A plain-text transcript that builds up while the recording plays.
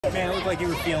Man, it looked like you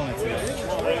were feeling it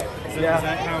today. Is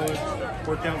that how it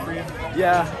worked out for you?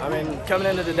 Yeah, I mean, coming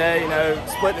into today,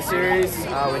 split the series,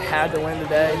 we had to win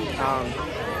today.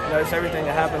 It's everything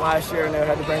that happened last year, and I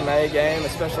had to bring my A game,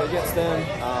 especially against them.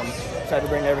 Just had to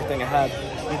bring everything I had.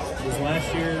 Was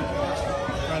last year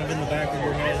kind of in the back of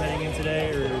your head heading in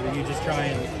today, or were you just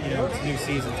trying, it's a new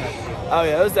season type of thing? Oh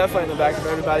yeah, it was definitely in the back of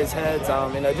everybody's heads.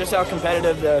 Just how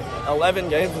competitive the 11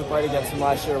 games we played against them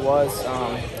last year was.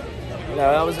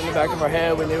 That was in the back of our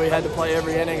head. We knew we had to play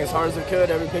every inning as hard as we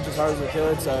could, every pitch as hard as we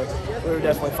could. So we were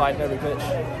definitely fighting every pitch.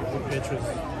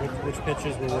 Which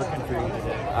pitches were working for you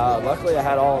today? Luckily, I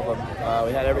had all of them.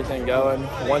 We had everything going.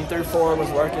 1 through 4 was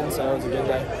working, so it was a good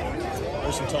day.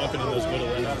 There's some talking in those middle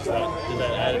innings. Did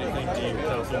that add anything to you,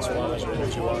 confidence-wise or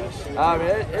energy-wise?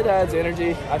 It adds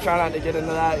energy. I try not to get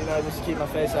into that, just to keep my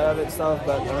face out of it and stuff.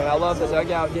 But I love the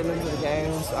dugout, getting into the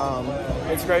games.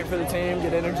 It's great for the team,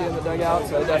 get energy in the dugout.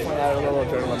 So it definitely added a little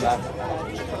adrenaline back.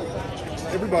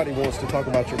 Everybody wants to talk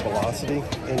about your velocity,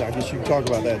 and I guess you can talk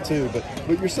about that too. But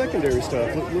your secondary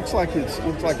stuff looks like it's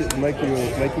making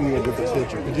you a different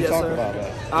pitcher. Could you talk about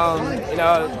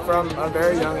that? From a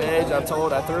very young age, I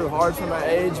threw hard for my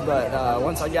age, but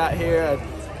once I got here, I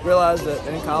realized that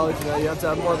in college, you have to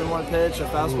have more than one pitch. A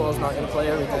fastball is not going to play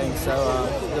everything. So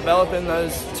developing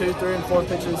those 2, 3, and 4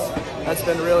 pitches, that's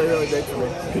been really, really big for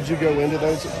me. Could you go into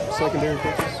those secondary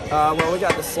pitches? Well, we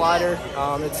got the slider.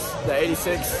 It's the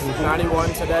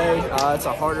 86-91 today. It's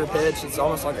a harder pitch. It's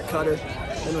almost like a cutter.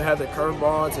 Then we have the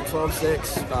curveball. It's a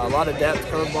 12-6, a lot of depth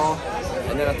curveball.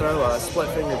 And then I throw a split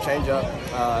finger changeup.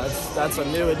 That's a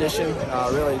new addition.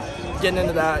 Really getting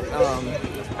into that,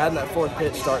 adding that 4th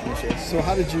pitch starting this year. So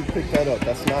how did you pick that up?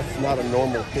 That's not a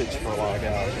normal pitch for a lot of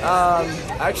guys.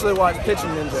 I actually watched Pitching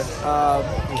Ninja.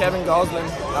 Kevin Gosman,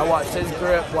 I watched his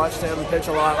grip, watched him pitch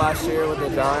a lot last year with the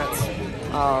Giants.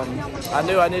 I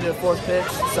knew I needed a 4th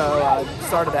pitch, so I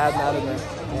started adding that in there.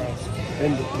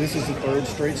 And this is the 3rd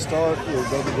straight start with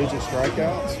double-digit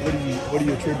strikeouts. What do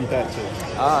you attribute that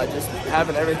to? Just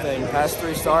having everything. Past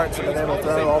 3 starts, and being able to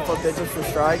throw all 4 pitches for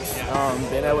strikes,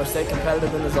 being able to stay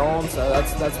competitive in the zone. So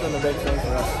that's been a big thing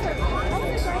for us.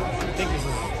 I think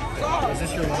is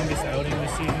this your longest outing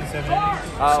this season, 7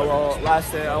 innings? Well,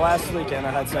 last weekend I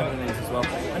had 7 innings as well.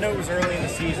 I know it was early in the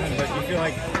season, but you feel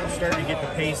like you're starting to get the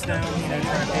pace down, trying to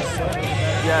pace yourself a little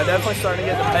better? Yeah, definitely starting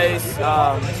to get the pace.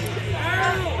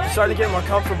 Starting to get more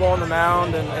comfortable on the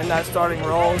mound and that starting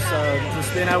role. So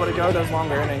just being able to go those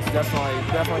longer innings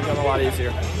definitely been a lot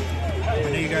easier. I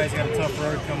know you guys got a tough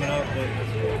road coming up, but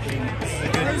this is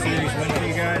a good series win for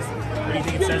you guys. What do you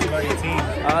think it says about your team?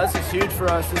 This is huge for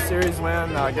us, this series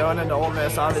win. Going into Ole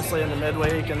Miss, obviously, in the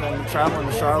midweek, and then traveling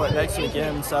to Charlotte next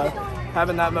weekend. So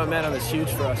having that momentum is huge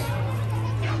for us.